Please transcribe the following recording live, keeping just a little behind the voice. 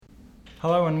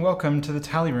Hello and welcome to the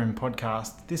Tally Room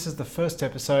podcast. This is the first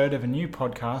episode of a new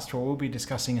podcast where we'll be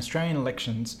discussing Australian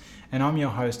elections, and I'm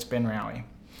your host, Ben Rowie.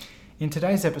 In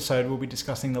today's episode, we'll be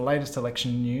discussing the latest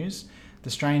election news, the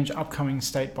strange upcoming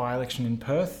state by-election in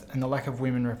Perth, and the lack of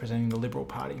women representing the Liberal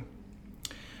Party.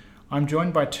 I'm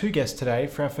joined by two guests today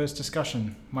for our first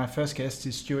discussion. My first guest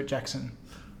is Stuart Jackson.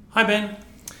 Hi, Ben.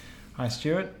 Hi,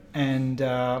 Stuart. And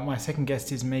my second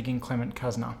guest is Megan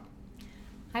Clement-Cuzner.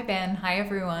 Hi, Ben. Hi,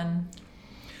 everyone.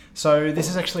 So this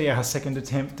is actually our second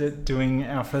attempt at doing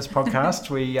our first podcast.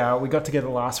 We got together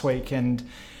last week and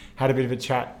had a bit of a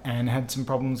chat and had some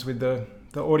problems with the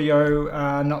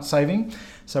audio not saving.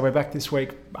 So we're back this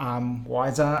week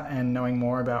wiser and knowing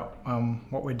more about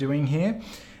what we're doing here.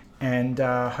 And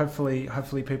hopefully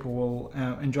people will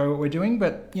enjoy what we're doing.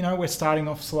 But, you know, we're starting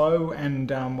off slow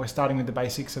and we're starting with the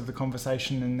basics of the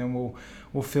conversation, and then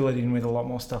we'll fill it in with a lot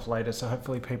more stuff later. So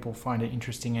hopefully people find it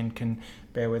interesting and can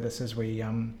bear with us as we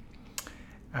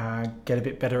get a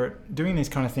bit better at doing these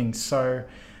kind of things. So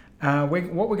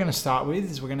what we're going to start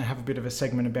with is we're going to have a bit of a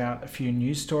segment about a few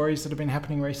news stories that have been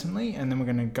happening recently, and then we're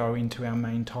going to go into our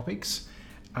main topics.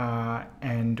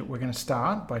 And we're going to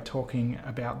start by talking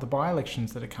about the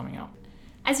by-elections that are coming up.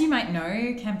 As you might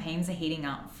know, campaigns are heating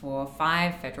up for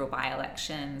 5 federal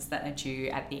by-elections that are due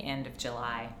at the end of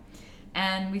July.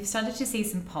 And we've started to see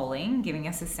some polling giving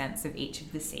us a sense of each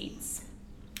of the seats.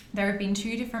 There have been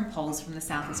 2 different polls from the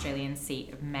South Australian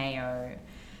seat of Mayo,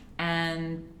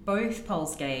 and both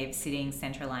polls gave sitting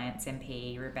Centre Alliance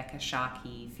MP Rebecca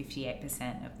Sharkey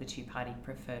 58% of the two-party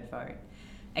preferred vote,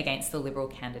 against the Liberal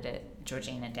candidate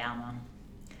Georgina Downer.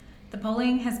 The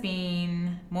polling has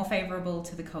been more favourable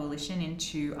to the coalition in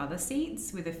 2 other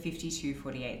seats, with a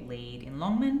 52-48 lead in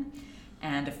Longman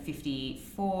and a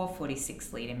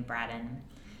 54-46 lead in Braddon.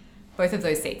 Both of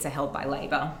those seats are held by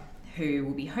Labor, who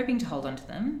will be hoping to hold on to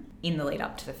them in the lead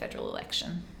up to the federal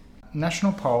election.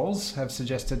 National polls have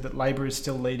suggested that Labor is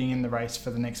still leading in the race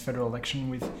for the next federal election,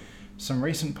 with some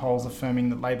recent polls affirming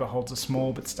that Labor holds a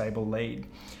small but stable lead.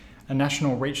 A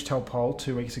national ReachTel poll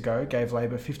 2 weeks ago gave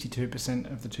Labor 52%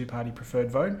 of the two-party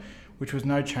preferred vote, which was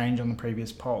no change on the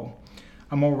previous poll.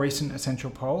 A more recent Essential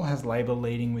poll has Labor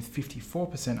leading with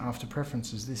 54% after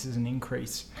preferences. This is an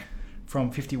increase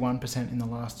from 51% in the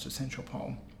last Essential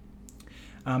poll.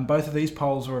 Both of these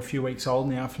polls are a few weeks old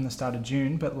now from the start of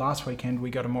June, but last weekend we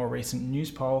got a more recent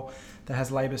news poll that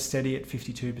has Labor steady at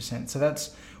 52%. So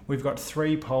we've got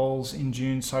 3 polls in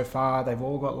June so far. They've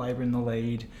all got Labor in the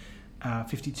lead.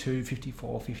 52,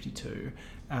 54, 52.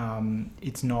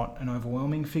 It's not an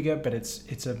overwhelming figure, but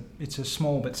it's a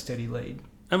small but steady lead.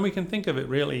 And we can think of it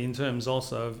really in terms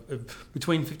also of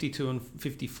between 52 and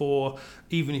 54,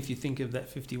 even if you think of that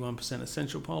 51%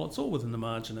 Essential poll, it's all within the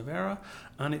margin of error,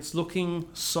 and it's looking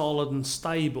solid and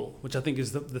stable, which I think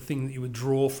is the thing that you would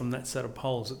draw from that set of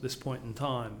polls at this point in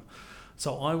time.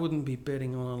 So I wouldn't be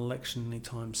betting on an election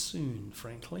anytime soon,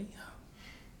 frankly.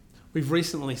 We've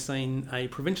recently seen a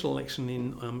provincial election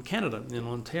in Canada, in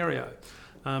Ontario.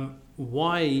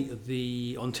 Why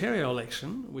the Ontario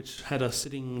election, which had a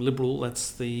sitting Liberal,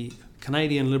 that's the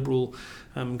Canadian Liberal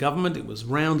government, it was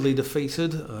roundly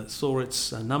defeated. It saw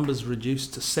its numbers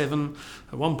reduced to 7.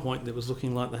 At one point, it was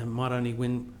looking like they might only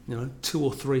win 2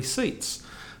 or 3 seats.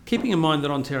 Keeping in mind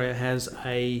that Ontario has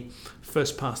a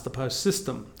first-past-the-post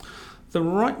system, the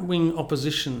right-wing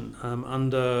opposition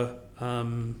under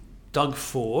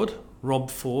Rob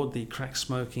Ford, the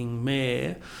crack-smoking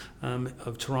mayor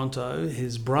of Toronto,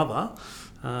 his brother,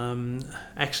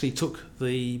 actually took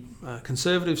the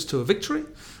Conservatives to a victory.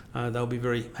 They'll be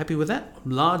very happy with that.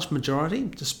 Large majority,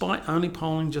 despite only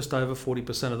polling just over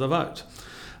 40% of the vote.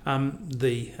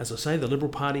 As I say, the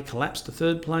Liberal Party collapsed to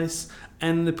 3rd place,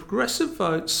 and the progressive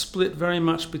vote split very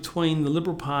much between the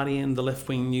Liberal Party and the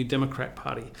left-wing New Democrat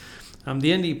Party.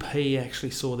 The NDP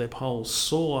actually saw their polls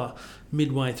soar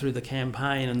midway through the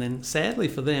campaign and then, sadly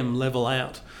for them, level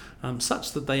out,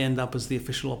 such that they end up as the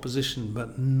official opposition,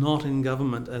 but not in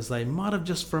government, as they might have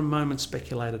just for a moment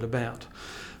speculated about.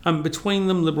 Between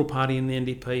them, Liberal Party and the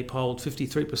NDP polled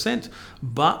 53%,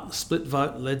 but the split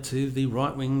vote led to the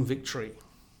right-wing victory.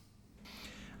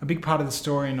 A big part of the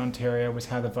story in Ontario was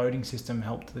how the voting system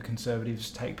helped the Conservatives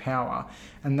take power,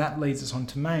 and that leads us on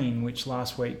to Maine, which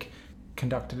last week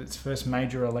conducted its first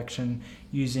major election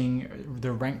using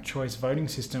the ranked choice voting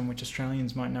system, which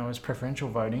Australians might know as preferential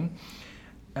voting.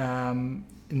 And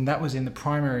that was in the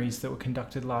primaries that were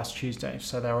conducted last Tuesday.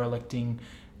 So they were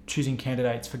choosing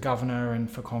candidates for governor and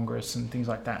for Congress and things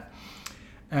like that.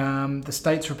 The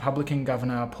state's Republican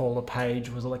governor, Paul LePage,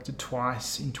 was elected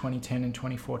twice in 2010 and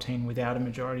 2014 without a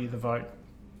majority of the vote.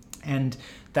 And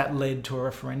that led to a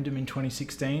referendum in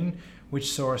 2016,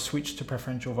 which saw a switch to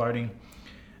preferential voting.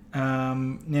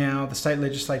 Now, the state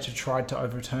legislature tried to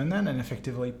overturn that and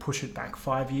effectively push it back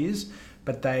 5 years,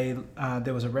 but there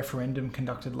was a referendum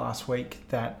conducted last week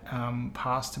that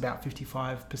passed about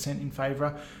 55% in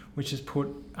favour, which has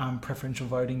put preferential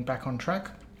voting back on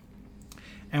track.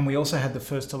 And we also had the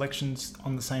first elections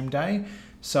on the same day.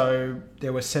 So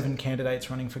there were 7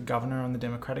 candidates running for governor on the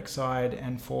Democratic side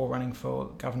and 4 running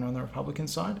for governor on the Republican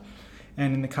side.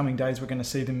 And in the coming days, we're going to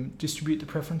see them distribute the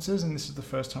preferences, and this is the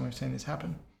first time we've seen this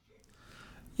happen.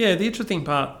 Yeah, the interesting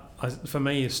part for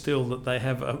me is still that they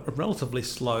have a relatively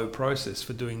slow process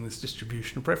for doing this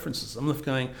distribution of preferences. I'm left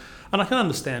going, and I can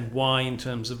understand why in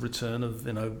terms of return of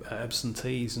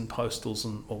absentees and postals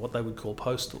or what they would call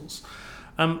postals.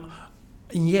 And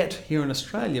yet here in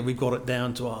Australia we've got it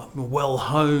down to a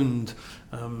well-honed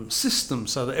system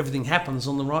so that everything happens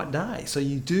on the right day. So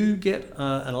you do get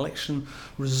an election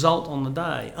result on the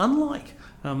day, unlike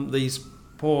these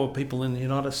poor people in the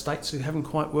United States who haven't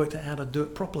quite worked out how to do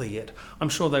it properly yet. I'm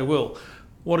sure they will.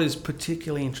 What is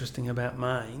particularly interesting about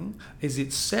Maine is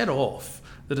it set off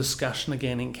the discussion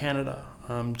again in Canada.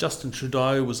 Justin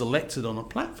Trudeau was elected on a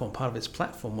platform. Part of his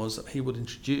platform was that he would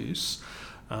introduce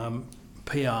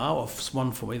PR, or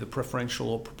one for either preferential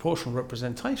or proportional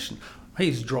representation.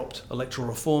 He's dropped electoral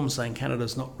reform, saying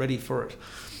Canada's not ready for it.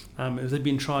 They'd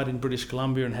been tried in British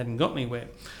Columbia and hadn't got anywhere.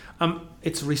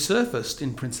 It's resurfaced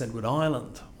in Prince Edward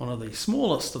Island, one of the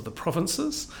smallest of the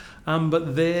provinces,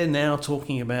 but they're now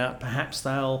talking about perhaps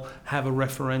they'll have a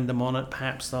referendum on it,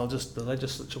 perhaps the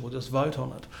legislature will just vote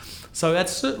on it. So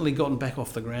that's certainly gotten back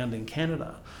off the ground in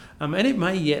Canada, and it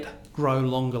may yet grow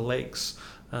longer legs.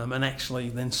 And actually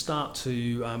then start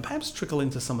to perhaps trickle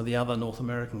into some of the other North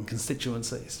American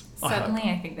constituencies. Certainly,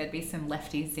 I think there'd be some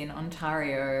lefties in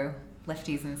Ontario,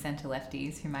 lefties and centre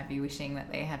lefties, who might be wishing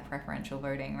that they had preferential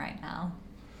voting right now.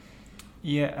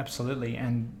 Yeah, absolutely.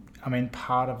 And I mean,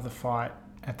 part of the fight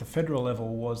at the federal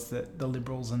level was that the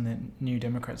Liberals and the New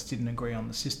Democrats didn't agree on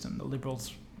the system. The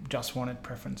Liberals just wanted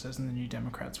preferences and the New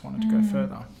Democrats wanted to go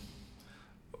further.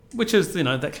 Which is,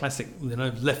 that classic,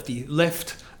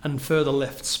 left and further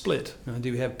left split.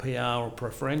 Do we have PR or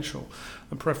preferential?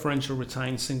 A preferential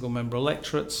retains single-member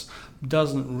electorates,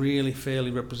 doesn't really fairly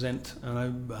represent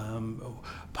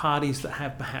parties that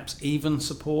have perhaps even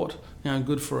support,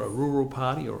 good for a rural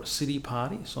party or a city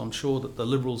party. So I'm sure that the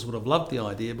Liberals would have loved the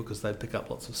idea because they'd pick up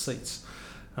lots of seats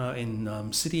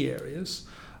in city areas.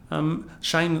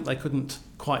 Shame that they couldn't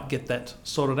quite get that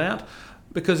sorted out,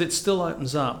 because it still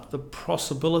opens up the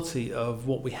possibility of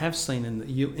what we have seen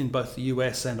in both the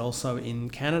US and also in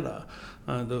Canada.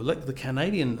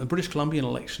 The British Columbian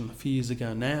election a few years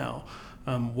ago now,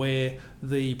 where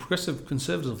the Progressive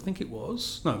Conservatives,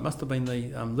 it must have been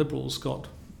the Liberals, got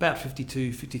about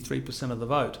 53% of the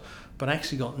vote, but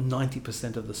actually got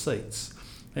 90% of the seats.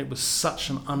 It was such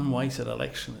an unweighted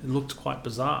election. It looked quite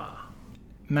bizarre.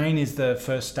 Maine is the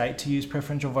first state to use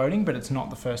preferential voting, but it's not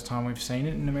the first time we've seen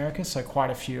it in America. So quite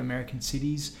a few American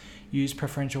cities use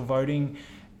preferential voting,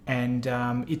 and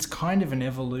it's kind of an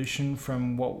evolution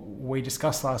from what we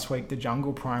discussed last week, the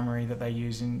jungle primary that they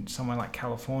use in somewhere like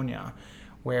California,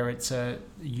 where it's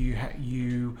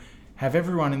you have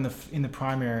everyone in the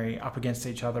primary up against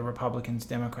each other, Republicans,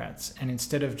 Democrats, and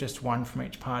instead of just one from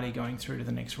each party going through to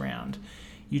the next round,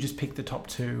 you just pick the top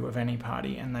 2 of any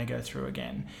party and they go through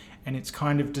again. And it's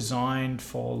kind of designed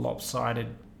for lopsided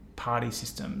party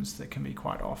systems that can be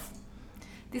quite off.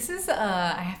 This is,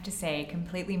 I have to say, a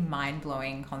completely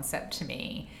mind-blowing concept to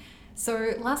me.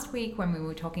 So last week when we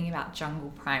were talking about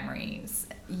jungle primaries,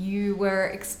 you were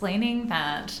explaining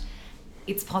that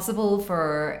it's possible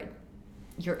for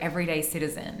your everyday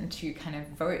citizen to kind of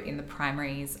vote in the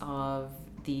primaries of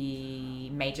the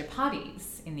major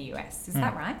parties in the US. Is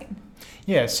that right?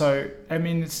 Yeah, so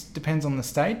it depends on the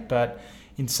state, but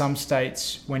in some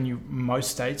states,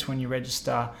 most states, when you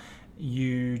register,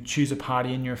 you choose a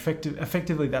party and you're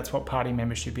effectively that's what party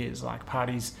membership is. Like,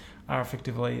 parties are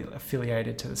effectively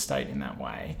affiliated to the state in that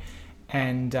way.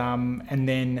 And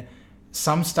then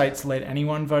some states let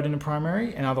anyone vote in a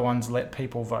primary and other ones let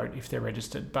people vote if they're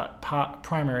registered. But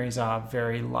primaries are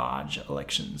very large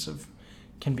elections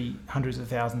can be hundreds of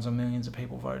thousands or millions of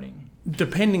people voting.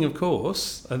 Depending, of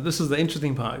course, this is the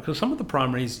interesting part, because some of the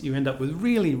primaries you end up with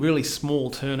really, really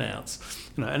small turnouts.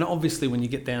 And obviously when you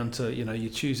get down to, you're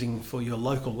choosing for your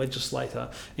local legislator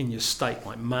in your state,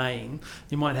 like Maine,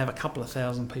 you might have a couple of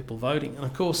thousand people voting. And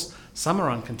of course, some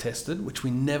are uncontested, which we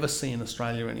never see in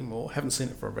Australia anymore. Haven't seen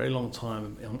it for a very long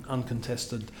time,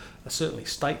 uncontested, certainly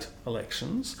state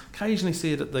elections. Occasionally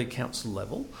see it at the council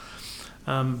level.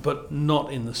 But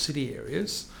not in the city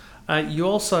areas. You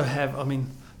also have,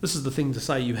 this is the thing to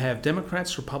say, you have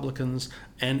Democrats, Republicans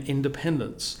and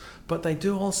independents, but they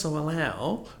do also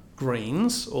allow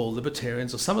Greens or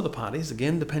Libertarians or some of the parties,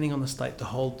 again, depending on the state, to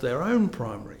hold their own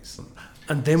primaries.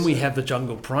 And then we have the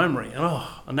jungle primary,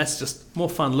 and that's just more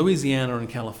fun. Louisiana and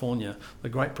California, the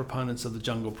great proponents of the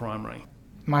jungle primary.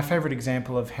 My favourite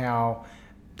example of how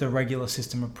the regular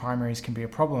system of primaries can be a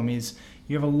problem is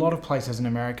you have a lot of places in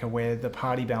America where the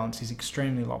party balance is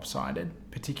extremely lopsided,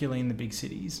 particularly in the big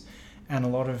cities. And a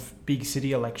lot of big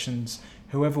city elections,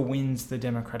 whoever wins the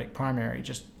Democratic primary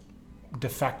just de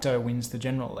facto wins the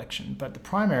general election. But the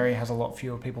primary has a lot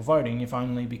fewer people voting, if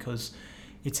only because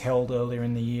it's held earlier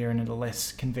in the year and at a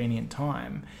less convenient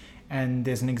time. And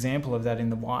there's an example of that in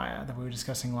The Wire that we were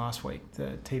discussing last week,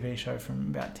 the TV show from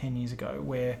about 10 years ago,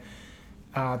 where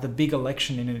the big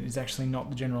election in it is actually not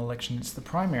the general election, it's the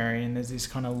primary, and there's this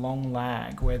kind of long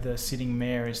lag where the sitting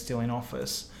mayor is still in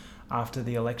office after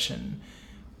the election,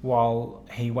 while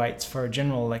he waits for a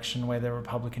general election where the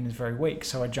Republican is very weak.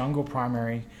 So a jungle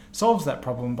primary solves that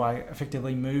problem by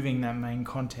effectively moving that main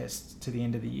contest to the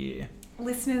end of the year.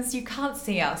 Listeners, you can't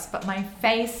see us, but my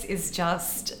face is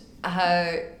just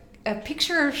a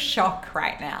picture of shock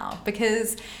right now,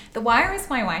 because The Wire is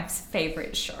my wife's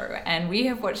favourite show and we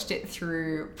have watched it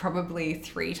through probably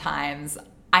 3 times.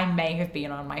 I may have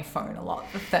been on my phone a lot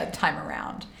the 3rd time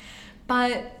around.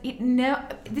 But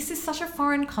this is such a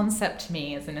foreign concept to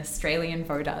me as an Australian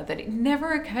voter that it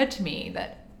never occurred to me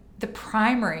that the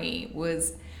primary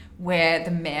was where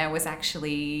the mayor was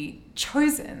actually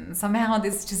chosen. Somehow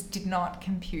this just did not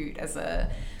compute as a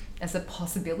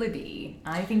possibility.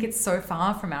 I think it's so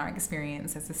far from our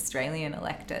experience as Australian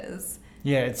electors.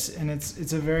 Yeah, it's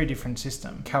a very different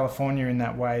system. California, in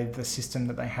that way, the system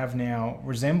that they have now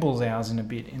resembles ours in a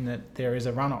bit, in that there is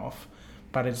a runoff,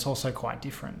 but it's also quite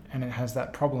different, and it has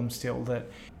that problem still that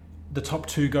the top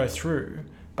 2 go through,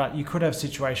 but you could have a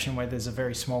situation where there's a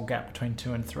very small gap between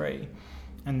 2 and 3,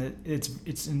 and that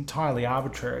it's entirely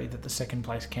arbitrary that the second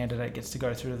place candidate gets to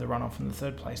go through to the runoff and the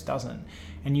third place doesn't.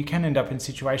 And you can end up in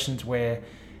situations where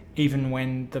even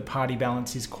when the party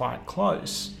balance is quite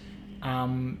close,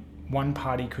 one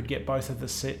party could get both of the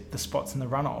spots in the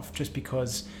runoff just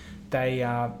because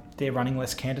they're running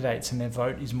less candidates and their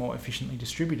vote is more efficiently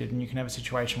distributed. And you can have a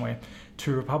situation where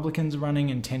 2 Republicans are running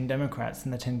and 10 Democrats,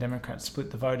 and the 10 Democrats split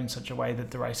the vote in such a way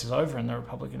that the race is over and the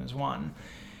Republican has won.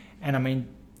 And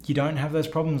you don't have those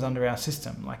problems under our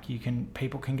system. Like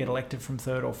people can get elected from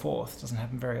 3rd or 4th. It doesn't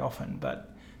happen very often, but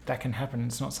that can happen.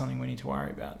 It's not something we need to worry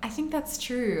about. I think that's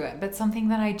true, but something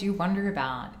that I do wonder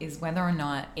about is whether or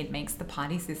not it makes the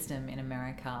party system in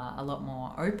America a lot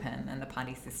more open than the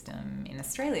party system in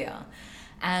Australia.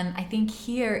 And I think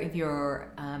here, if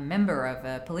you're a member of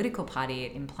a political party,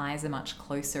 it implies a much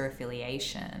closer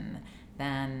affiliation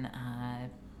than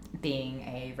being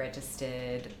a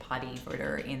registered party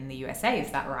voter in the USA.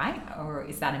 Is that right? Or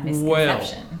is that a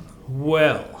misconception?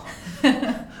 Well.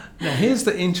 Now, here's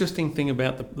the interesting thing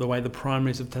about the way the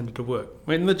primaries have tended to work.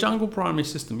 In the jungle primary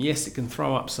system, yes, it can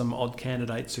throw up some odd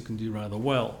candidates who can do rather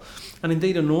well. And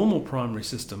indeed, a normal primary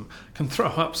system can throw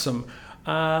up some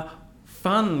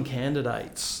fun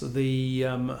candidates.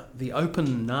 The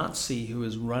open Nazi who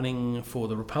is running for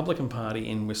the Republican Party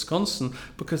in Wisconsin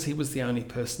because he was the only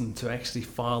person to actually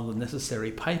file the necessary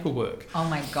paperwork. Oh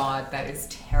my God, that is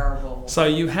terrible. So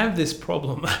you have this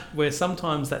problem where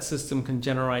sometimes that system can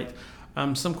generate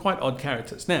some quite odd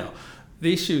characters. Now,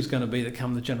 the issue is going to be that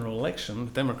come the general election,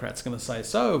 the Democrats are going to say,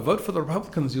 so vote for the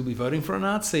Republicans, you'll be voting for a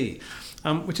Nazi,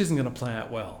 which isn't going to play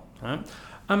out well. Right?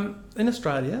 In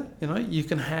Australia, you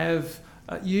can have,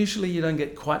 usually you don't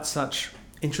get quite such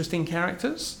interesting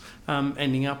characters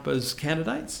ending up as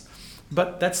candidates,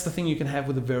 but that's the thing you can have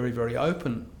with a very, very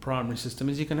open primary system,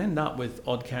 is you can end up with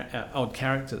odd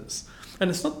characters. And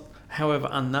it's not, however,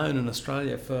 unknown in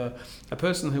Australia for a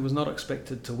person who was not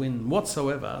expected to win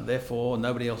whatsoever, therefore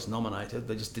nobody else nominated,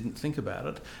 they just didn't think about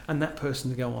it, and that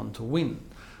person to go on to win.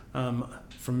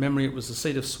 From memory, it was the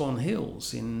seat of Swan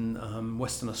Hills in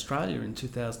Western Australia in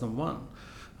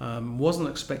 2001. Wasn't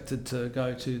expected to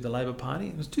go to the Labor Party.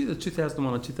 It was either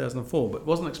 2001 or 2004, but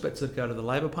wasn't expected to go to the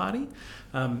Labor Party.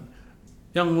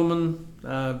 Young woman,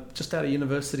 just out of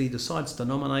university, decides to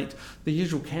nominate. The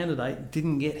usual candidate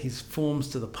didn't get his forms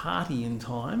to the party in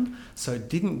time, so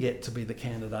didn't get to be the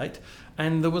candidate.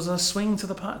 And there was a swing to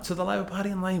the Labor Party,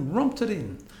 and they romped it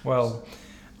in. Well,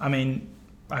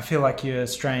 I feel like you're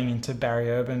straying into Barry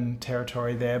Urban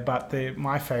territory there, but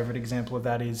my favourite example of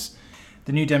that is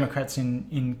the New Democrats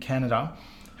in Canada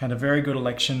had a very good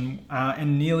election,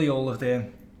 and nearly all of their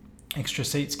extra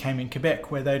seats came in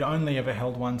Quebec, where they'd only ever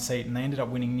held one seat, and they ended up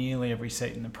winning nearly every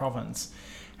seat in the province.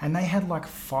 and they had like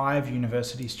 5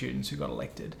 university students who got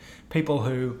elected. People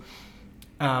who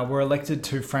were elected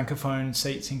to francophone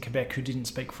seats in Quebec who didn't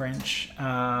speak French.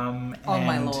 Oh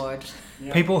my lord!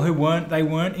 People who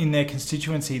weren't in their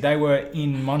constituency. They were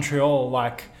in Montreal,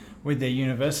 like with their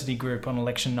university group on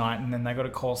election night, and then they got a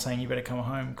call saying you better come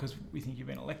home because we think you've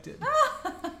been elected.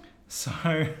 So,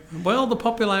 well, the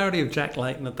popularity of Jack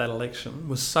Layton at that election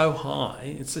was so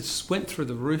high, it just went through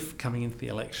the roof coming into the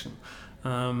election.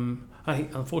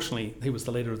 Unfortunately, he was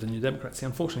the leader of the New Democrats. He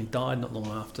unfortunately died not long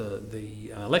after the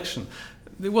election.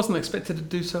 It wasn't expected to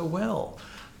do so well.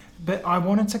 But I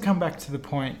wanted to come back to the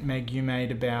point, Meg, you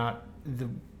made about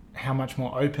how much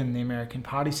more open the American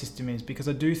party system is, because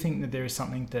I do think that there is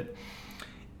something that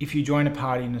if you join a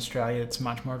party in Australia, it's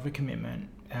much more of a commitment.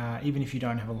 Even if you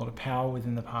don't have a lot of power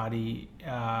within the party,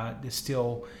 it's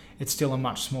still a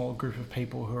much smaller group of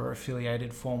people who are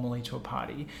affiliated formally to a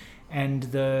party, and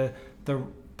the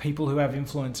people who have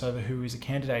influence over who is a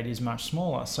candidate is much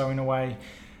smaller. So in a way,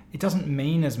 it doesn't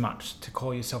mean as much to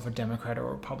call yourself a Democrat or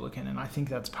a Republican, and I think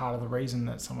that's part of the reason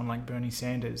that someone like Bernie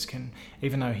Sanders can,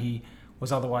 even though he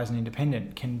was otherwise an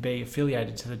independent, can be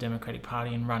affiliated to the Democratic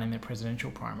Party and run in their presidential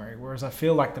primary. Whereas I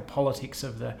feel like the politics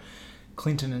of the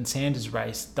Clinton and Sanders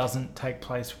race doesn't take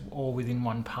place all within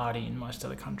one party in most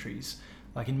other countries.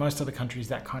 Like in most other countries,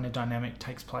 that kind of dynamic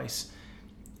takes place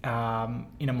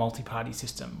in a multi-party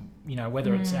system, you know,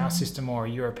 whether it's our system or a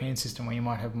European system where you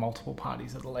might have multiple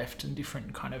parties at the left and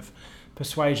different kind of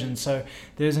persuasions. So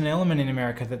there's an element in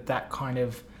America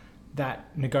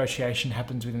that negotiation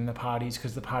happens within the parties,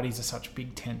 because the parties are such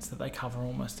big tents that they cover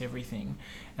almost everything.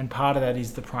 And part of that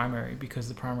is the primary, because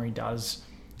the primary does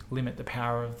limit the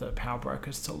power of the power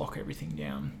brokers to lock everything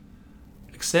down.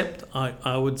 Except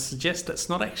I would suggest that's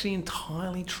not actually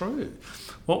entirely true.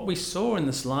 What we saw in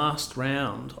this last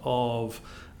round of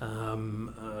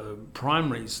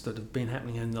primaries that have been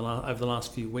happening over the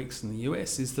last few weeks in the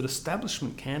US is that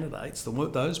establishment candidates,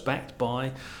 those backed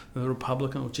by the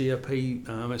Republican or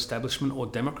GOP establishment or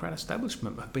Democrat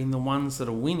establishment, have been the ones that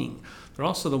are winning. They're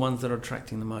also the ones that are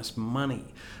attracting the most money.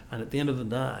 And at the end of the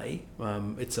day,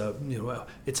 it's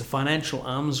a financial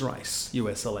arms race,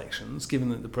 US elections, given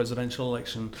that the presidential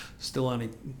election is still only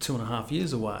 2.5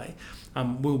 years away.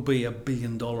 Will be $1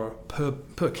 billion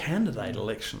per candidate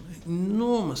election.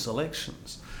 Enormous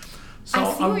elections. So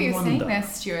I see what you're saying there,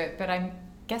 Stuart, but I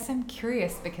guess I'm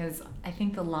curious, because I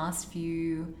think the last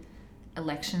few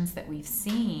elections that we've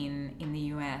seen in the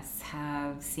US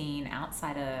have seen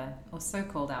outsider or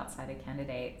so-called outsider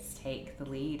candidates take the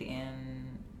lead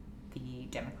in the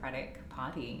Democratic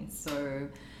Party. So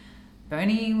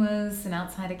Bernie was an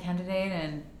outsider candidate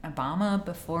and Obama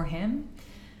before him.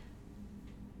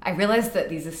 I realize that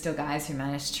these are still guys who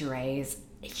managed to raise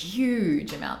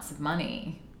huge amounts of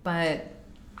money, but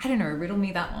I don't know, riddle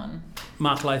me that one.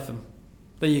 Mark Latham.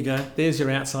 There you go. There's your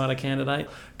outsider candidate.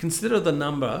 Consider the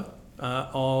number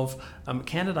of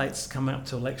candidates come out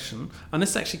to election, and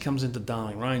this actually comes into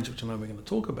Darling Range, which I know we're going to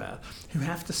talk about, who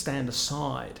have to stand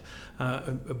aside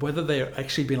whether they're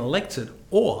actually been elected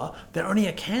or they're only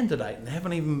a candidate and they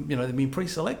haven't even, they've been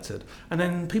pre-selected, and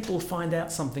then people find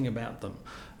out something about them.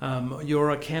 You're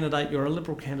a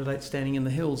Liberal candidate standing in the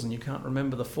hills and you can't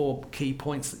remember the 4 key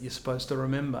points that you're supposed to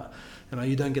remember.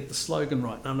 You don't get the slogan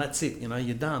right, and that's it,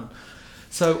 you're done.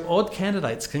 So odd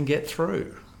candidates can get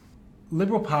through.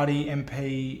 Liberal Party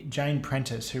MP Jane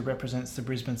Prentice, who represents the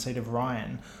Brisbane seat of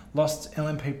Ryan, lost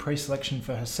LNP pre-selection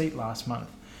for her seat last month.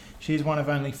 She is one of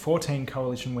only 14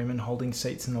 coalition women holding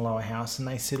seats in the lower house, and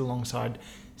they sit alongside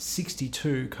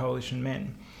 62 coalition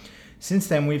men. Since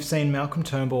then, we've seen Malcolm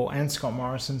Turnbull and Scott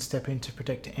Morrison step in to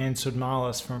protect Anne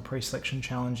Sudmalis from a pre-selection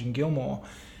challenge in Gilmore,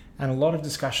 and a lot of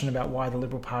discussion about why the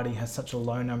Liberal Party has such a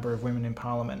low number of women in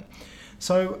Parliament.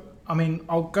 So,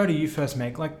 I'll go to you first,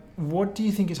 Meg. What do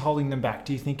you think is holding them back?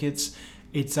 Do you think it's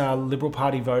Liberal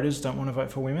Party voters don't want to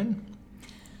vote for women?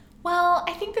 Well,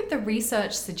 I think that the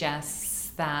research suggests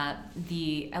that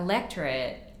the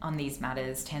electorate on these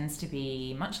matters tends to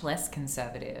be much less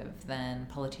conservative than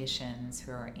politicians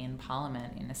who are in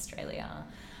Parliament in Australia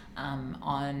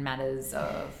on matters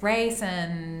of race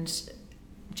and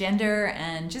gender,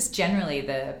 and just generally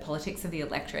the politics of the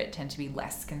electorate tend to be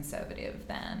less conservative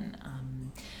than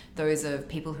those of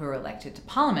people who are elected to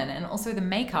Parliament. And also the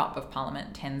makeup of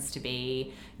Parliament tends to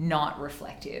be not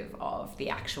reflective of the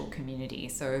actual community.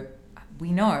 So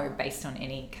we know, based on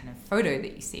any kind of photo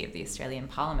that you see of the Australian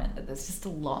Parliament, that there's just a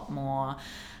lot more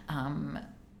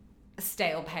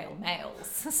stale, pale males,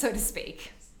 so to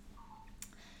speak.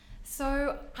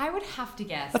 So I would have to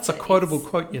guess. That's a quotable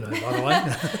quote, by the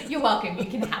way. You're welcome. You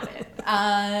can have it.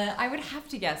 I would have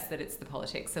to guess that it's the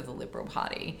politics of the Liberal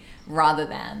Party rather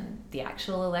than the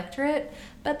actual electorate.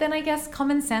 But then I guess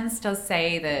common sense does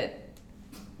say that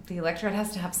the electorate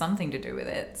has to have something to do with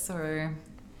it. So.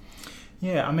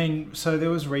 Yeah, I mean, so there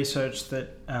was research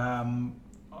that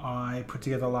I put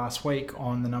together last week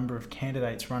on the number of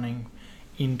candidates running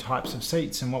in types of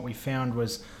seats, and what we found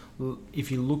was if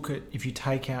you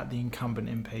take out the incumbent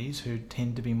MPs who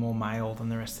tend to be more male than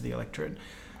the rest of the electorate,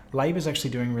 Labor's actually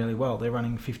doing really well. They're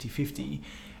running 50-50.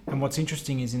 And what's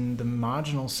interesting is in the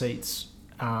marginal seats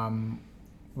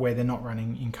where they're not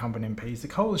running incumbent MPs, the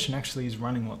coalition actually is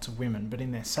running lots of women, but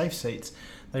in their safe seats,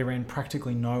 they ran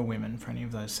practically no women for any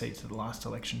of those seats at the last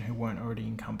election who weren't already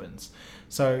incumbents.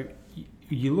 So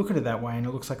you look at it that way and it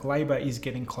looks like Labor is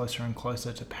getting closer and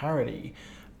closer to parity,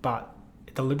 but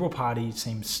the Liberal Party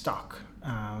seems stuck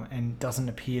and doesn't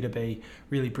appear to be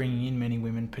really bringing in many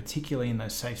women, particularly in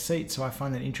those safe seats. So I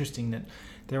find that interesting that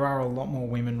there are a lot more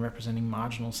women representing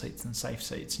marginal seats than safe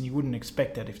seats, and you wouldn't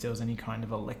expect that if there was any kind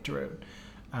of electorate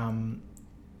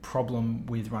problem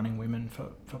with running women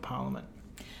for Parliament.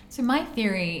 So my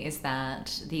theory is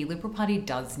that the Liberal Party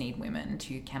does need women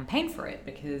to campaign for it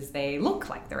because they look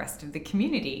like the rest of the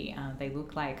community. They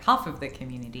look like half of the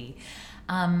community.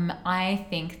 I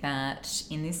think that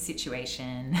in this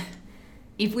situation,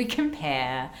 if we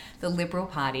compare the Liberal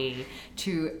Party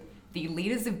to the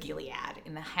leaders of Gilead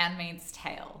in The Handmaid's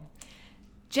Tale,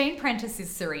 Jane Prentice is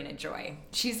Serena Joy.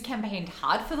 She's campaigned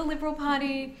hard for the Liberal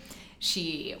Party.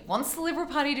 She wants the Liberal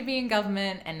Party to be in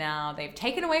government, and now they've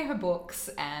taken away her books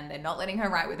and they're not letting her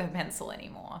write with her pencil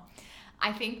anymore.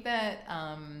 I think that,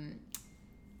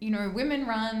 women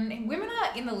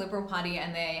are in the Liberal Party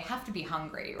and they have to be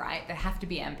hungry, right? They have to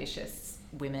be ambitious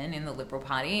women in the Liberal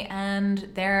Party, and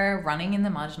they're running in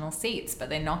the marginal seats, but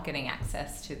they're not getting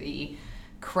access to the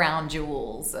crown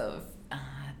jewels of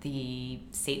the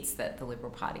seats that the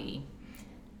Liberal Party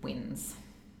wins.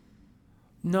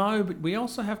 No, but we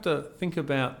also have to think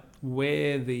about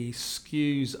where the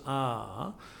skews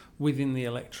are within the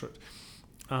electorate.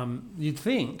 You'd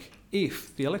think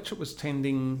if the electorate was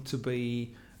tending to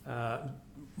be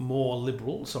more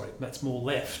liberal, more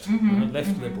left,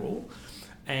 liberal,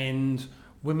 and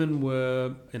women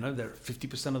were, they're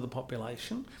 50% of the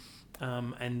population,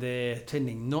 and they're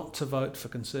tending not to vote for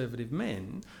Conservative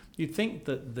men, you'd think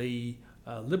that the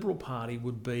Liberal Party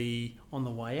would be on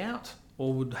the way out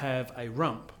or would have a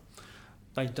rump.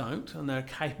 They don't, and they're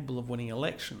capable of winning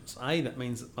elections. That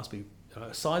means it must be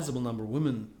a sizable number of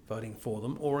women voting for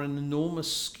them, or an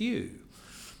enormous skew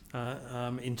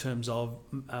in terms of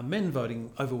men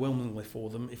voting overwhelmingly for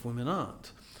them if women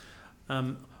aren't.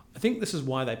 I think this is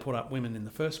why they put up women in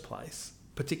the first place,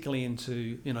 particularly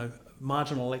into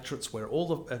marginal electorates where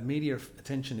all the media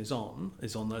attention is on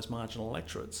those marginal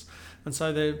electorates, and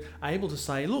so they're able to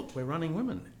say, look, we're running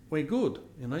women. We're good,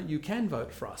 you can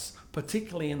vote for us,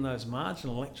 particularly in those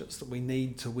marginal electorates that we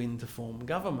need to win to form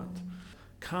government.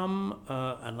 Come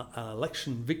an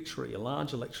election victory, a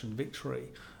large election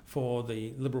victory for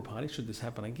the Liberal Party, should this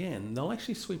happen again, they'll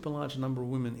actually sweep a large number of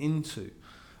women into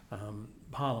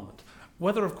Parliament.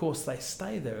 Whether, of course, they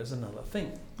stay there is another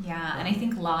thing. Yeah, and I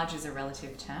think large is a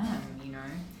relative term,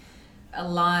 A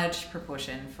large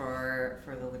proportion for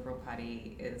the Liberal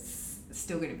Party is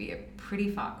still going to be a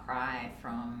pretty far cry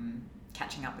from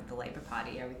catching up with the Labor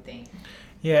Party, I would think.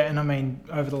 Yeah, and I mean,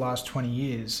 over the last 20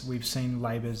 years, we've seen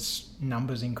Labor's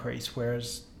numbers increase,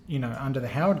 whereas, under the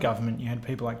Howard government, you had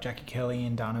people like Jackie Kelly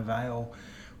and Dana Vale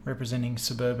representing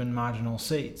suburban marginal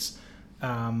seats,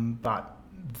 but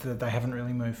they haven't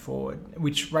really moved forward,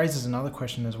 which raises another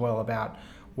question as well about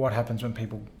what happens when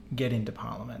people get into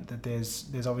Parliament, that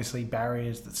there's obviously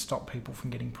barriers that stop people from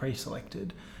getting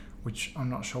pre-selected, which I'm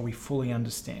not sure we fully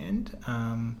understand,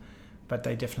 but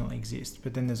they definitely exist.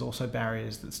 But then there's also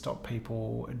barriers that stop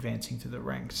people advancing to the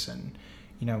ranks. And,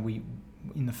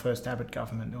 in the first Abbott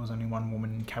government, there was only one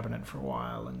woman in cabinet for a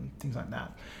while and things like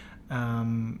that.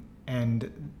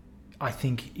 And I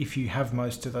think if you have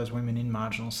most of those women in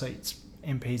marginal seats,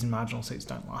 MPs in marginal seats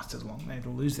don't last as long. They either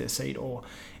lose their seat or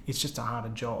it's just a harder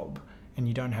job and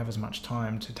you don't have as much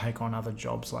time to take on other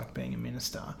jobs like being a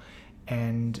minister.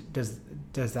 And does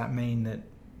that mean that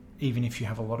even if you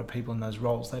have a lot of people in those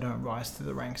roles, they don't rise to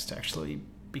the ranks to actually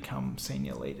become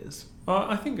senior leaders?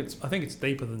 I think it's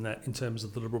deeper than that in terms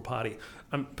of the Liberal Party,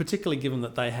 particularly given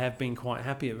that they have been quite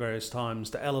happy at various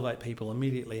times to elevate people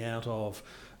immediately out of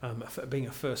being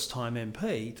a first-time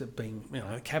MP to being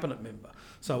a cabinet member.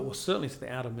 So it was certainly to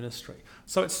the outer ministry.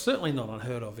 So it's certainly not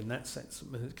unheard of in that sense.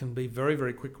 It can be very,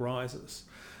 very quick rises.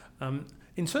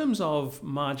 In terms of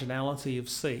marginality of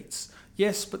seats,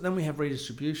 yes, but then we have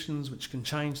redistributions which can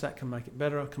change that, can make it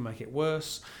better, can make it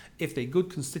worse. If they're good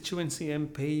constituency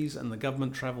MPs and the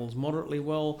government travels moderately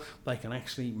well, they can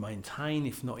actually maintain,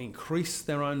 if not increase,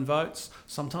 their own votes.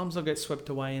 Sometimes they'll get swept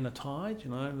away in a tide,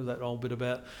 that old bit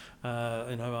about,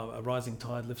 a rising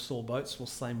tide lifts all boats, well,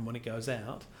 same when it goes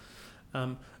out.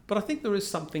 But I think there is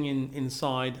something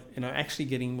inside, actually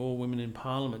getting more women in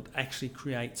Parliament actually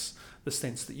creates the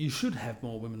sense that you should have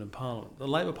more women in Parliament. The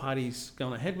Labor Party's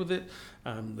gone ahead with it.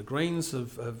 The Greens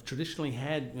have traditionally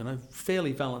had,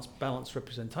 fairly balanced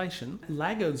representation.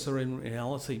 Laggards are in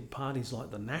reality parties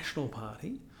like the National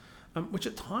Party, which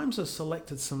at times has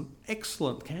selected some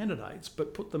excellent candidates,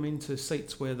 but put them into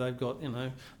seats where they've got,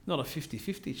 not a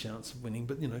 50-50 chance of winning,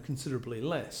 but, considerably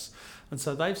less. And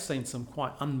so they've seen some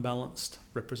quite unbalanced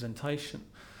representation.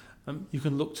 You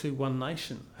can look to One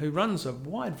Nation, who runs a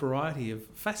wide variety of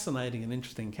fascinating and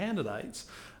interesting candidates,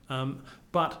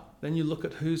 but then you look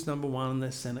at who's number one in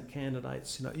their Senate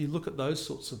candidates. You look at those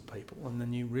sorts of people, and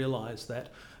then you realise that,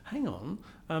 hang on,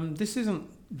 this isn't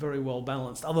very well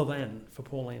balanced, other than for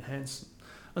Pauline Hanson.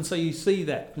 And so you see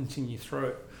that continue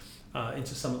through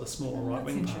into some of the smaller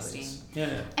right-wing parties.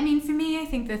 Yeah. I mean, for me, I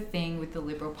think the thing with the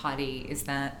Liberal Party is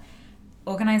that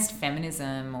organised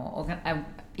feminism or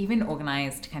even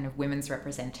organised kind of women's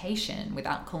representation,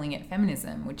 without calling it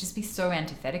feminism, would just be so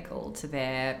antithetical to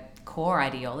their core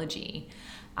ideology.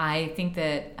 I think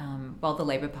that while the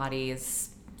Labor Party is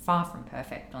far from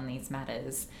perfect on these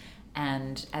matters,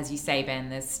 and as you say, Ben,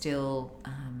 there's still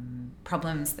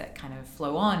problems that kind of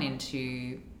flow on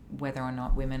into whether or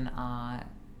not women are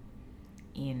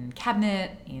in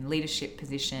cabinet, in leadership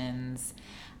positions,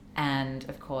 and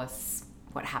of course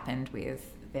what happened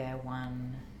with their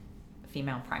one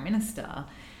female prime minister.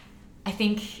 I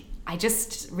think I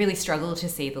just really struggle to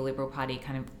see the Liberal Party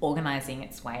kind of organising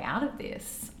its way out of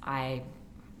this.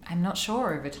 I'm not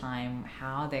sure over time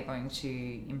how they're going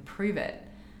to improve it,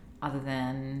 other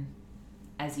than,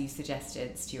 as you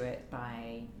suggested, Stuart,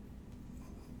 by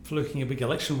fluking a big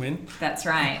election win. That's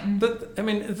right. But I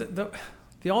mean,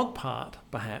 the odd part,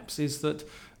 perhaps, is that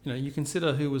you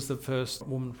consider who was the first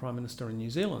woman Prime Minister in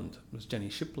New Zealand. It was Jenny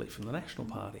Shipley from the National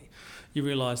Party. You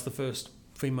realise the first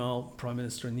female Prime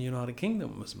Minister in the United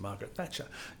Kingdom was Margaret Thatcher.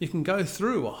 You can go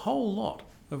through a whole lot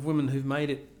of women who've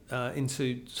made it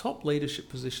into top leadership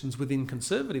positions within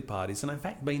Conservative parties, and in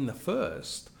fact been the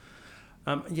first.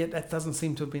 Yet that doesn't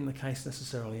seem to have been the case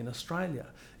necessarily in Australia.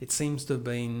 It seems to have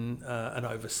been an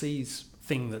overseas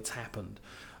thing that's happened,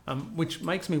 which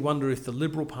makes me wonder if the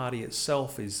Liberal Party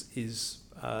itself is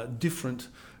different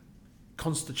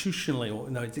constitutionally, or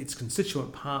its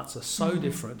constituent parts are so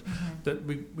different that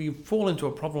we fall into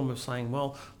a problem of saying,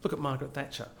 well, look at Margaret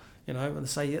Thatcher, and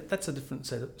say, yeah, that's a different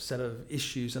set of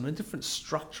issues and a different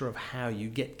structure of how you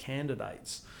get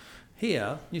candidates.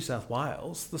 Here, New South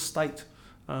Wales, the state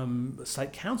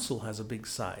council has a big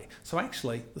say. So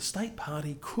actually, the state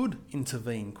party could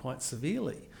intervene quite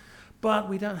severely. But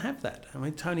we don't have that. I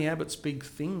mean, Tony Abbott's big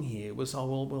thing here was,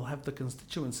 we'll have the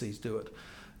constituencies do it.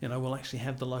 We'll actually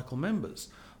have the local members.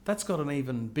 That's got an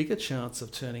even bigger chance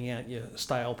of turning out your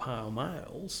stale pale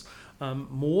males,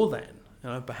 more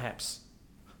than, perhaps.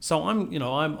 So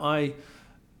I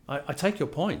take your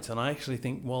point, and I actually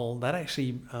think, well, that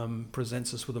actually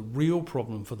presents us with a real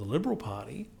problem for the Liberal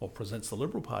Party, or presents the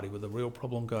Liberal Party with a real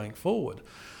problem going forward,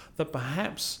 that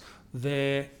perhaps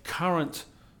their current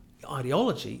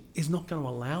ideology is not going to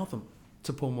allow them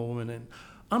to pull more women in.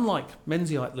 Unlike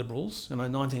Menziite Liberals,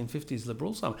 1950s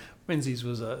Liberals, Menzies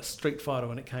was a street fighter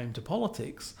when it came to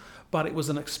politics, but it was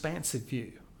an expansive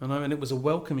view, and it was a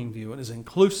welcoming view, and it was an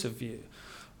inclusive view.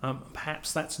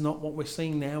 Perhaps that's not what we're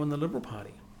seeing now in the Liberal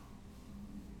Party.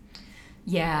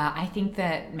 Yeah, I think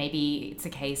that maybe it's a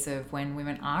case of when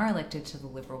women are elected to the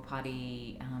Liberal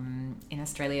Party in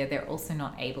Australia, they're also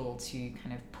not able to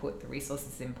kind of put the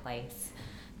resources in place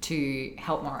to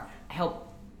help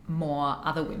more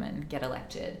other women get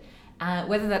elected.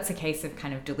 Whether that's a case of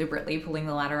kind of deliberately pulling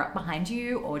the ladder up behind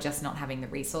you or just not having the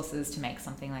resources to make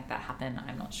something like that happen,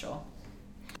 I'm not sure.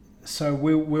 So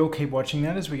we'll keep watching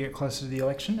that as we get closer to the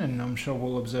election, and I'm sure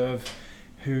we'll observe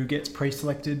who gets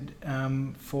pre-selected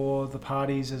for the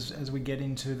parties as we get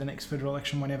into the next federal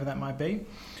election, whenever that might be.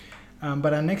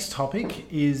 But our next topic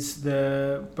is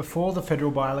before the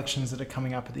federal by-elections that are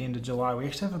coming up at the end of July. We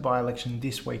actually have a by-election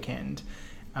this weekend,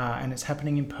 and it's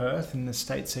happening in Perth, in the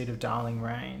state seat of Darling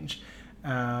Range.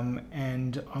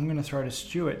 And I'm going to throw to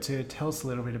Stuart to tell us a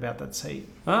little bit about that seat.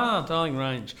 Darling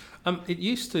Range. It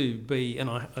used to be,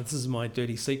 and this is my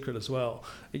dirty secret as well,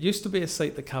 it used to be a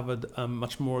seat that covered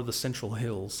much more of the Central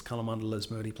Hills, Kalamunda,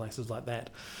 Lesmurdy, places like that.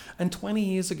 And 22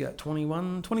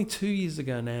 years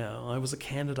ago now, I was a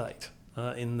candidate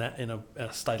in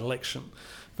a state election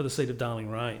for the seat of Darling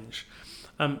Range.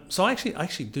 So I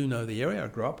actually do know the area. I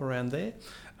grew up around there.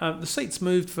 The seat's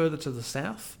moved further to the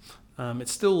south. It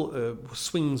still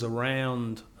swings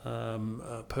around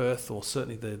Perth, or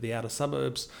certainly the outer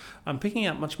suburbs. Picking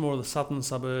up much more of the southern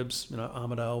suburbs,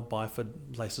 Armidale, Byford,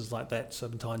 places like that,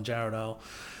 Serpentine, Jarrahdale.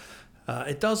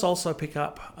 It does also pick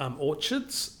up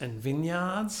orchards and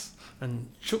vineyards and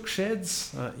chook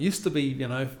sheds. Used to be,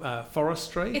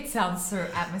 forestry. It sounds so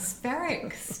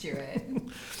atmospheric, Stuart.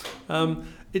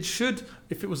 It should,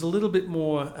 if it was a little bit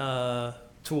more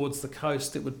towards the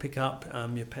coast, it would pick up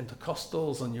your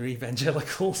Pentecostals and your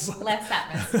evangelicals. Less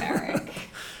atmospheric.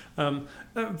 A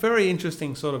very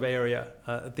interesting sort of area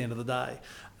at the end of the day.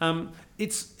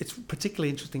 It's particularly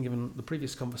interesting given the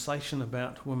previous conversation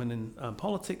about women in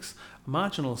politics. A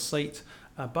marginal seat,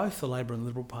 both the Labor and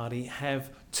Liberal Party have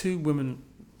two women,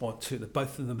 both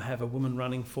of them have a woman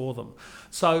running for them.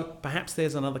 So perhaps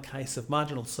there's another case of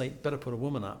marginal seat, better put a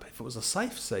woman up. If it was a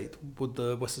safe seat, would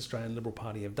the West Australian Liberal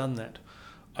Party have done that?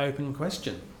 Open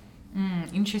question.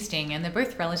 Interesting, and they're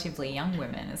both relatively young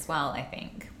women as well, I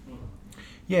think.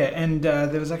 Yeah, and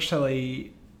there's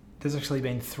actually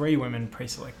been 3 women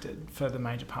pre-selected for the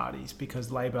major parties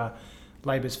because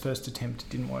Labor's first attempt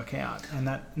didn't work out, and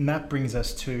that brings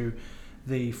us to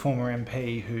the former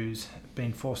MP who's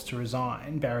been forced to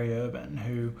resign, Barry Urban,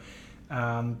 who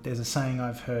there's a saying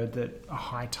I've heard that a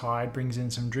high tide brings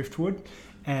in some driftwood.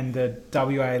 And the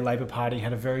WA Labor Party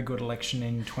had a very good election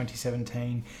in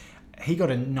 2017. He got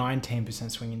a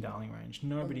 19% swing in Darling Range.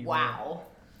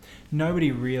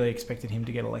 Nobody really expected him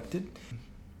to get elected.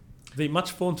 The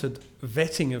much vaunted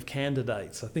vetting of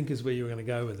candidates, I think, is where you were going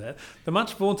to go with that. The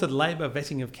much vaunted Labor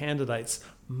vetting of candidates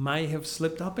may have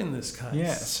slipped up in this case.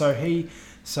 Yeah,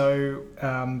 so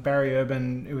Barry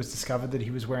Urban, it was discovered that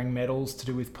he was wearing medals to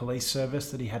do with police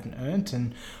service that he hadn't earned,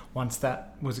 and once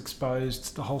that was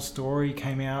exposed, the whole story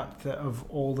came out of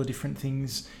all the different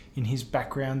things in his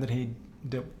background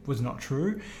that was not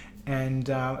true, and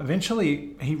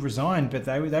eventually he resigned, but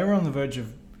they were on the verge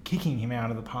of kicking him out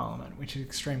of the parliament, which is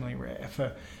extremely rare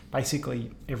for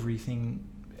basically everything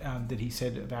that he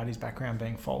said about his background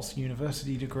being false,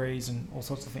 university degrees and all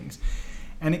sorts of things.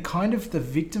 And it kind of, the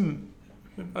victim...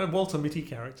 A Walter Mitty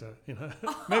character,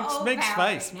 Meg's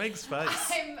face.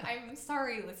 I'm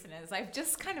sorry, listeners. I've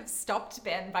just kind of stopped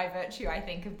Ben by virtue, I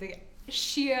think, of the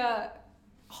sheer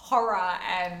horror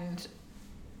and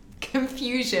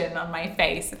confusion on my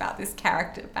face about this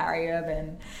character, Barry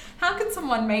Urban. How could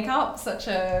someone make up such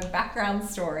a background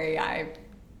story?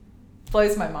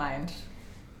 Blows my mind.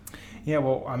 Yeah,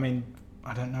 well, I mean,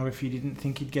 I don't know if you didn't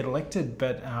think he'd get elected,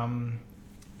 but...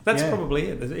 That's probably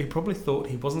it. He probably thought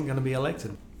he wasn't going to be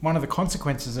elected. One of the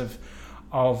consequences of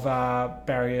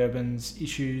Barry Urban's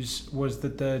issues was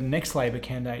that the next Labor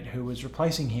candidate who was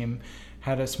replacing him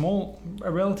had a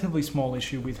relatively small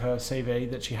issue with her CV,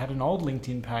 that she had an old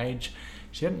LinkedIn page.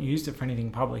 She hadn't used it for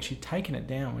anything public. She'd taken it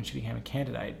down when she became a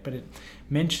candidate, but it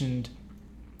mentioned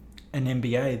an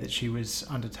MBA that she was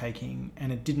undertaking,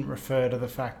 and it didn't refer to the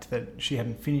fact that she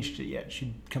hadn't finished it yet.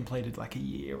 She'd completed like a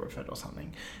year of it or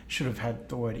something. Should have had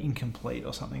the word incomplete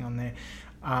or something on there.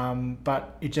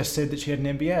 But it just said that she had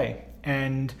an MBA,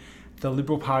 and the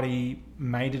Liberal Party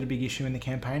made it a big issue in the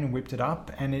campaign and whipped it up,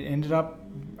 and it ended up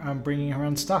bringing her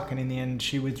unstuck. And in the end,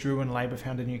 she withdrew and Labor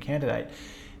found a new candidate.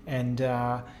 And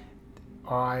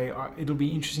it'll be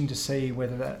interesting to see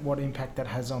what impact that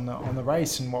has on the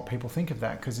race and what people think of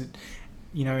that, because it,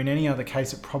 in any other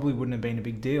case it probably wouldn't have been a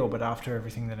big deal, but after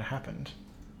everything that had happened.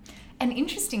 And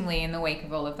interestingly, in the wake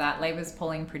of all of that, Labor's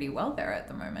polling pretty well there at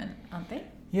the moment, aren't they?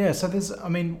 Yeah, so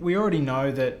we already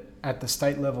know that at the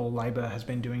state level Labor has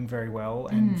been doing very well,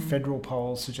 and federal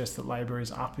polls suggest that Labor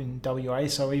is up in WA,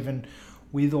 so even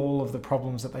with all of the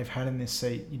problems that they've had in this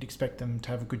seat, you'd expect them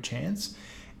to have a good chance.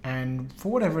 And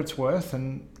for whatever it's worth,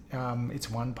 and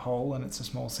it's one poll and it's a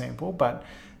small sample, but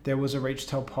there was a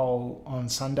ReachTel poll on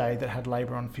Sunday that had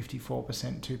Labor on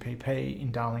 54% 2PP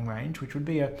in Darling Range, which would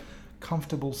be a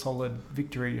comfortable, solid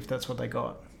victory if that's what they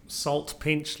got. Salt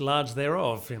pinch large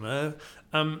thereof,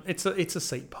 It's a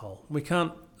seat poll. We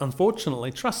can't,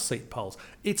 unfortunately, trust seat polls.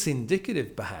 It's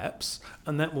indicative, perhaps,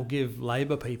 and that will give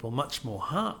Labor people much more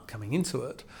heart coming into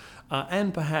it.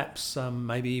 And perhaps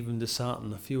maybe even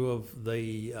dishearten a few of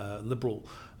the Liberal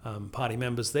Party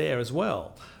members there as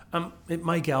well. it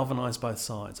may galvanise both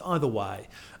sides. Either way,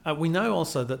 we know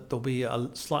also that there'll be a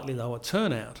slightly lower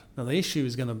turnout. Now, the issue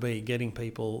is going to be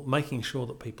making sure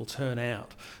that people turn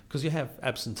out, because you have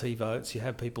absentee votes, you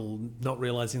have people not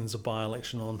realising there's a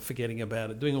by-election on, forgetting about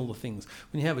it, doing all the things.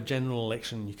 When you have a general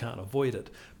election, you can't avoid it,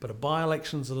 but a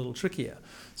by-election's a little trickier.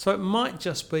 So it might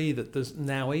just be that there's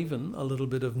now even a little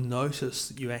bit of notice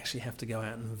that you actually have to go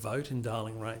out and vote in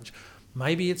Darling Range.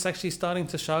 Maybe it's actually starting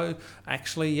to show,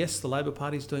 yes, the Labor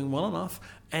Party's doing well enough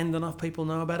and enough people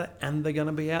know about it, and they're going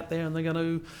to be out there and they're going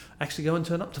to actually go and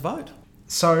turn up to vote.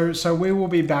 So we will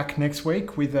be back next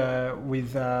week with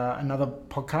another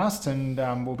podcast, and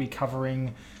we'll be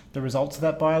covering the results of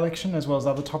that by-election as well as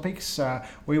other topics.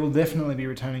 We will definitely be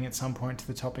returning at some point to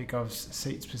the topic of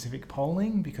seat-specific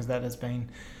polling, because that has been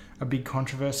a big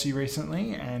controversy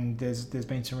recently, and there's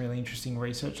been some really interesting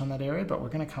research on that area, but we're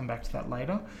going to come back to that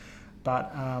later.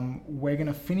 But we're going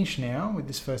to finish now with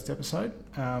this first episode.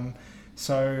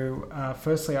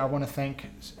 Firstly, I want to thank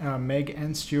Meg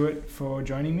and Stuart for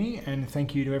joining me, and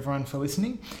thank you to everyone for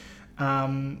listening.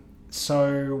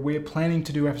 So we're planning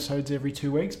to do episodes every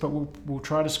 2 weeks, but we'll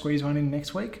try to squeeze one in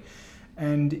next week.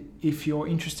 And if you're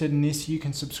interested in this, you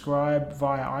can subscribe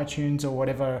via iTunes or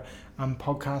whatever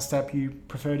podcast app you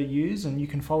prefer to use, and you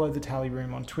can follow The Tally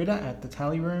Room on Twitter @The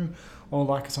Tally Room, or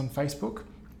like us on Facebook.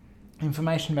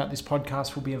 Information about this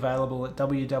podcast will be available at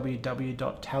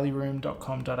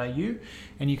www.tallyroom.com.au,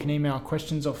 and you can email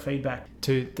questions or feedback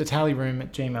to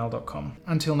thetallyroom@gmail.com.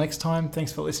 Until next time,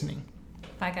 thanks for listening.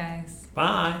 Bye, guys.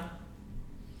 Bye.